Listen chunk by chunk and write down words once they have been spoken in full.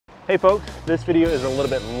Hey folks, this video is a little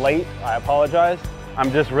bit late. I apologize. I'm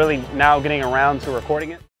just really now getting around to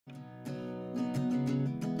recording it.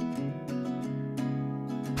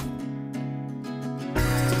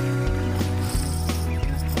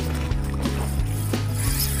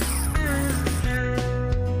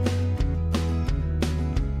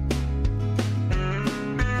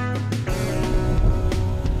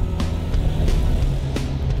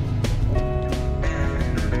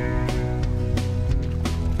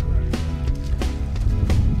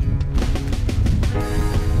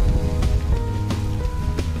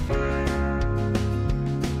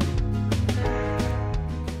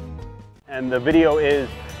 And the video is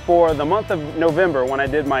for the month of November when I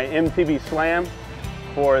did my MTB Slam.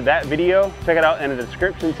 For that video, check it out in the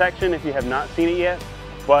description section if you have not seen it yet.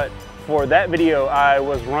 But for that video, I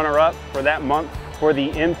was runner-up for that month for the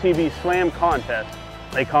MTB Slam contest.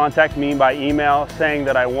 They contacted me by email saying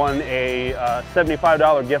that I won a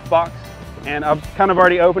 $75 gift box, and I've kind of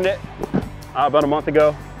already opened it about a month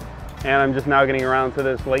ago, and I'm just now getting around to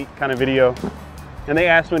this late kind of video. And they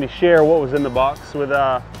asked me to share what was in the box with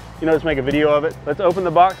just make a video of it. Let's open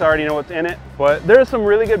the box. I already know what's in it, but there's some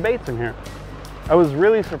really good baits in here. I was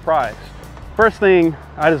really surprised. First thing,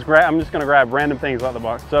 I'm just gonna grab random things out of the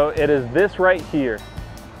box. So it is this right here.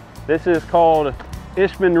 This is called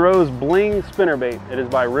Ish Monroe's Bling Spinnerbait. It is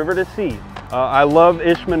by River to Sea. I love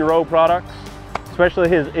Ish Monroe products, especially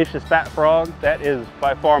his Ish's Fat Frog. That is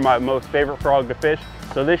by far my most favorite frog to fish.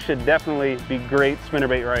 So this should definitely be great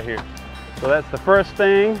spinnerbait right here. So that's the first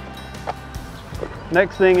thing.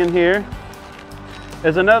 Next thing in here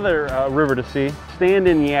is another River to Sea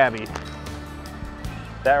stand-in yabby.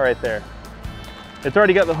 That right there. It's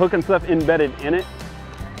already got the hook and stuff embedded in it,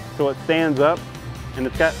 so it stands up, and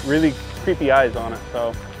it's got really creepy eyes on it.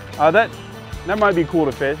 So that might be cool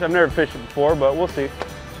to fish. I've never fished it before, but we'll see.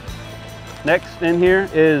 Next in here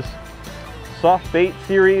is Soft Bait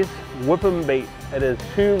Series Whip 'em Bait. It is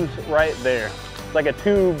tubes right there. It's like a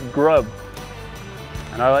tube grub.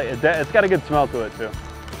 And I like it. It's got a good smell to it too.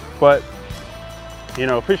 But you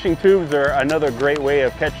know, fishing tubes are another great way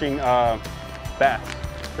of catching bass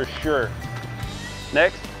for sure.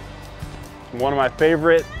 Next, one of my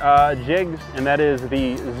favorite jigs, and that is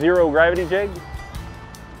the Zero Gravity jig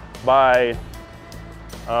by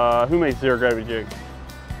who makes Zero Gravity jig?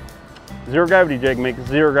 Zero Gravity jig makes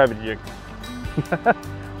Zero Gravity jig.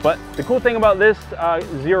 But the cool thing about this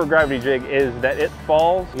Zero Gravity jig is that it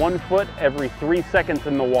falls 1 foot every 3 seconds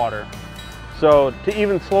in the water. So to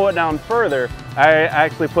even slow it down further, I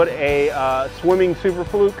actually put a Swimming Super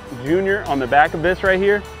Fluke Junior on the back of this right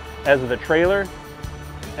here as the trailer.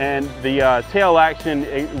 And the tail action,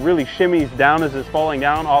 it really shimmies down as it's falling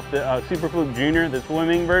down off the Super Fluke Junior, the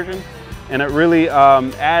swimming version. And it really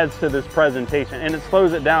adds to this presentation. And it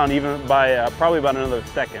slows it down even by probably about another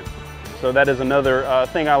second. So that is another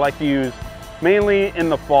thing I like to use mainly in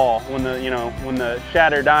the fall when the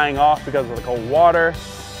shad are dying off because of the cold water,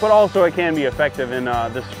 but also it can be effective in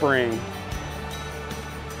the spring.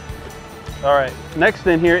 All right, next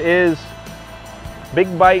in here is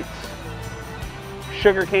Big Bites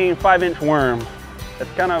Sugarcane 5-inch worm.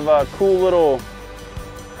 It's kind of a cool little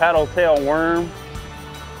paddle tail worm.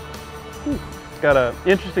 It's got an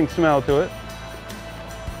interesting smell to it.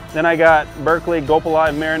 Then I got Berkley Gulp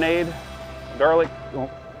Alive Marinade.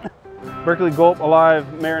 Berkley Gulp Alive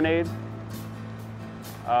Marinade.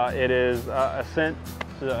 It is a scent,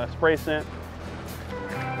 a spray scent.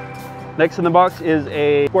 Next in the box is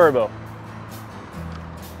a square bill.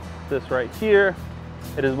 This right here.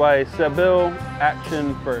 It is by Seville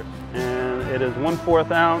Action First, and it is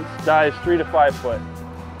 1/4 ounce, dives 3 to 5 foot.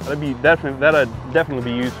 That'd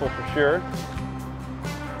definitely be useful for sure.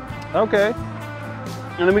 Okay.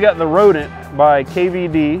 And then we got the Rodent by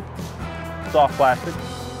KVD, soft plastic.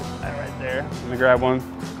 That right there. Let me grab one,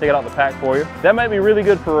 take it out the pack for you. That might be really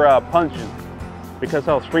good for punching because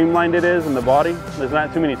how streamlined it is in the body. There's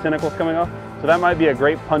not too many tentacles coming off. So that might be a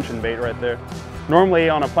great punching bait right there. Normally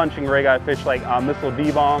on a punching rig, I fish like Missile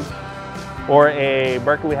D-Bomb or a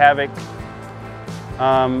Berkley Havoc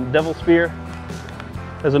Devil Spear.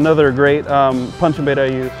 There's another great punching bait I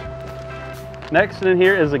use. Next in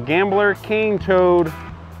here is a Gambler Cane Toad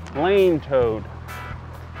Lane Toad.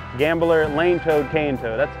 Gambler Lane Toad Cane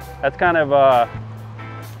Toad. That's kind of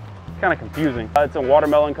confusing. It's a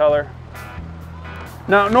watermelon color.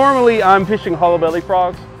 Now normally I'm fishing hollow belly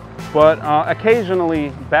frogs, but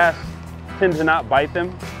occasionally bass tend to not bite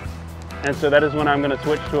them, and so that is when I'm going to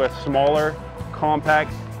switch to a smaller,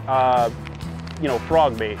 compact,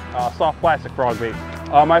 frog bait, soft plastic frog bait.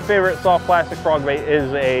 My favorite soft plastic frog bait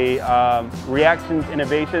is a Reactions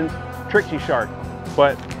Innovations Trixie Shark,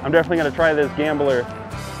 but I'm definitely going to try this Gambler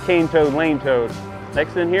cane toad, lane toad.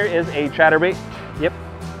 Next in here is a chatterbait. Yep.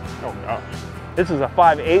 Oh gosh. This is a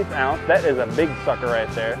 5/8 ounce. That is a big sucker right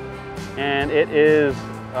there. And it is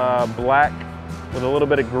black with a little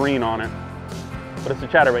bit of green on it. But it's a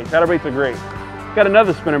chatterbait. Chatterbaits are great. Got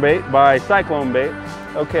another spinnerbait by Cyclone Baits.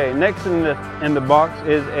 Okay, next in the box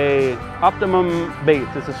is a Optimum Baits.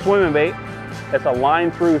 It's a swimming bait. It's a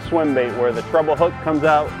line through swim bait where the treble hook comes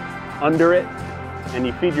out under it and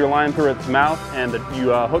you feed your line through its mouth and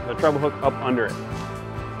you hook the treble hook up under it.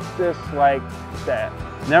 Just like that.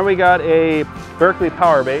 Now we got a Berkeley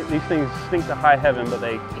power bait. These things stink to high heaven, but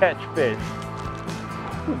they catch fish.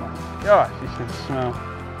 Oh my gosh, these things smell.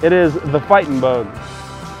 It is the Fighting Bug.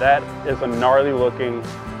 That is a gnarly looking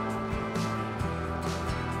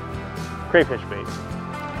crayfish bait.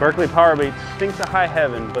 Berkeley power baits stink to high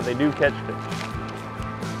heaven, but they do catch fish.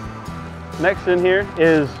 Next in here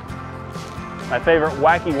is my favorite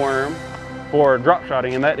wacky worm for drop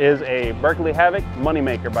shotting, and that is a Berkeley Havoc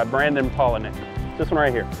Moneymaker by Brandon Polinick. This one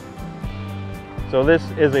right here. So this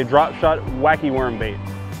is a drop shot wacky worm bait.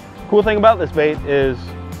 Cool thing about this bait is,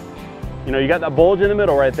 you know, you got that bulge in the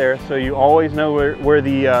middle right there, so you always know where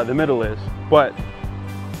the middle is. But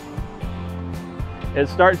it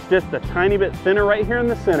starts just a tiny bit thinner right here in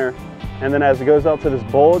the center, and then as it goes out to this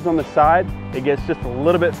bulge on the side, it gets just a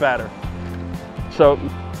little bit fatter. So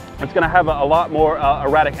it's gonna have a lot more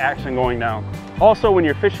erratic action going down. Also, when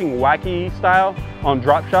you're fishing wacky style on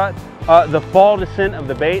drop shot, the fall descent of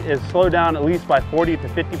the bait is slowed down at least by 40 to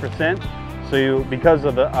 50%. So because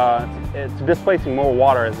of it's displacing more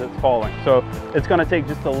water as it's falling. So it's gonna take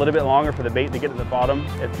just a little bit longer for the bait to get to the bottom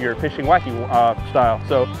if you're fishing wacky style.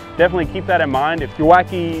 So definitely keep that in mind if you're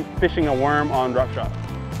wacky fishing a worm on drop shot.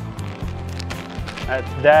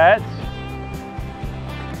 That's that.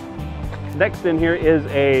 Next in here is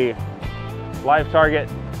a Live Target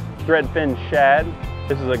threadfin shad.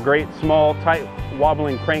 This is a great small, tight,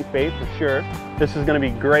 wobbling crankbait for sure. This is gonna be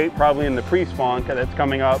great probably in the pre-spawn because it's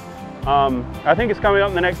coming up. I think it's coming up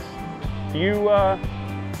in the next few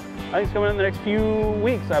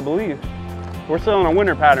weeks, I believe. We're still in a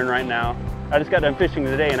winter pattern right now. I just got done fishing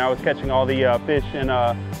today and I was catching all the fish in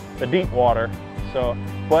the deep water. So,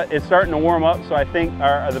 but it's starting to warm up, so I think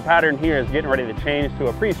the pattern here is getting ready to change to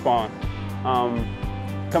a pre-spawn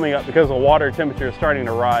coming up because the water temperature is starting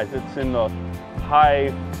to rise. It's in the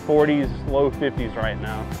high 40s, low 50s right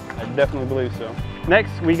now. I definitely believe so.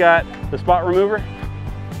 Next, we got the spot remover.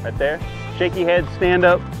 Right there, shaky head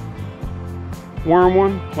stand-up worm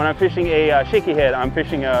one. When I'm fishing a shaky head, I'm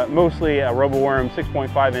fishing mostly a RoboWorm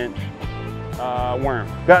 6.5 inch worm.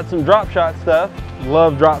 Got some drop shot stuff.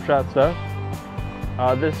 Love drop shot stuff.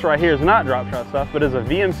 This right here is not drop shot stuff, but is a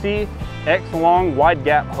VMC X long wide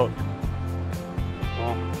gap hook.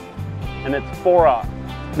 And it's 4/0.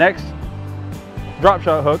 Next, drop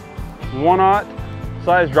shot hook, 1/0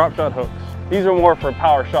 size drop shot hooks. These are more for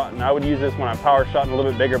power shotting. I would use this when I'm power shotting a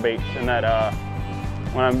little bit bigger baits, and that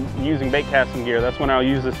when I'm using bait casting gear, that's when I'll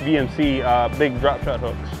use this VMC big drop shot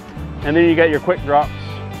hooks. And then you got your quick drops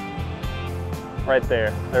right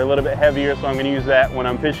there. They're a little bit heavier, so I'm gonna use that when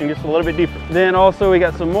I'm fishing just a little bit deeper. Then also we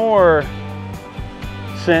got some more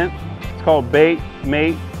scent. It's called Bait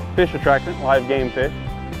Mate Fish Attractant, live game fish.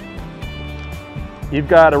 You've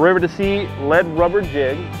got a River to Sea lead rubber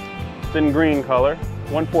jig. It's in green color,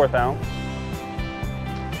 1/4 ounce.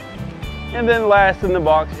 And then last in the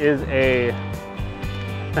box is a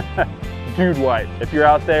dude wipe. If you're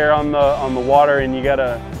out there on the water and you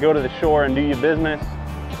gotta go to the shore and do your business,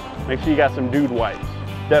 make sure you got some dude wipes,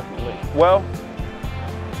 definitely. Well,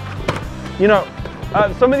 you know,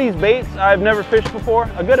 some of these baits I've never fished before.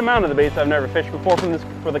 A good amount of the baits I've never fished before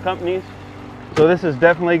for the companies. So this is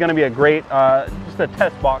definitely gonna be a great, just a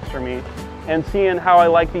test box for me and seeing how I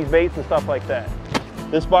like these baits and stuff like that.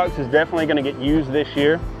 This box is definitely gonna get used this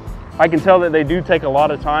year. I can tell that they do take a lot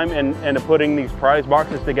of time into putting these prize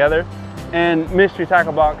boxes together, and Mystery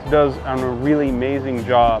Tackle Box does a really amazing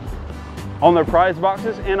job on their prize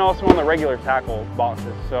boxes and also on the regular tackle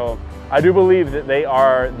boxes. So I do believe that they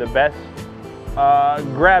are the best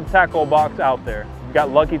grab tackle box out there. You've got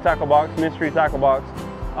Lucky Tackle Box, Mystery Tackle Box,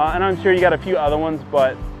 and I'm sure you got a few other ones,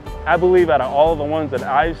 but I believe out of all of the ones that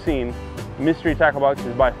I've seen, Mystery Tackle Box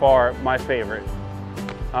is by far my favorite.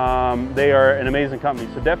 They are an amazing company,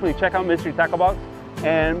 so definitely check out Mystery Tackle Box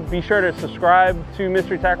and be sure to subscribe to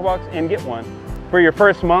Mystery Tackle Box and get one. For your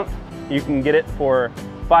first month, you can get it for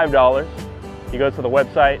 $5. You go to the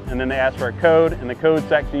website and then they ask for a code. In the code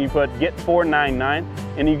section you put GET499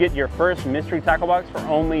 and you get your first Mystery Tackle Box for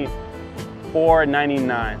only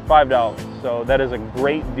 $4.99, $5. So that is a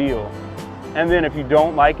great deal. And then if you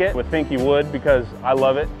don't like it, I would think you would because I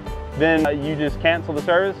love it, then you just cancel the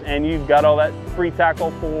service and you've got all that free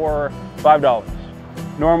tackle for $5.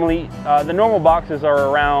 Normally, the normal boxes are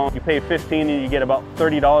around, you pay $15 and you get about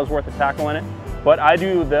 $30 worth of tackle in it. But I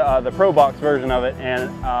do the Pro Box version of it, and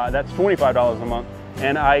that's $25 a month.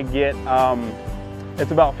 And I get,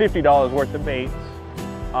 it's about $50 worth of baits.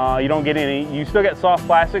 You don't get any, you still get soft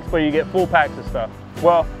plastics, but you get full packs of stuff.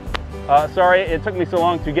 Well, sorry it took me so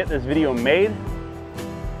long to get this video made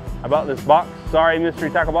about this box. Sorry, mystery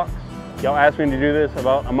tackle box. Y'all asked me to do this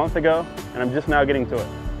about a month ago, and I'm just now getting to it.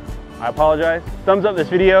 I apologize. Thumbs up this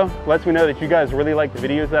video, lets me know that you guys really like the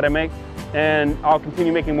videos that I make, and I'll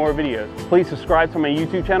continue making more videos. Please subscribe to my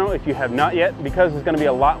YouTube channel if you have not yet, because there's gonna be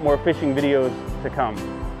a lot more fishing videos to come.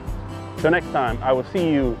 So next time, I will see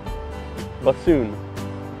you soon.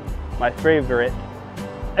 My favorite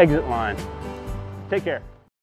exit line. Take care.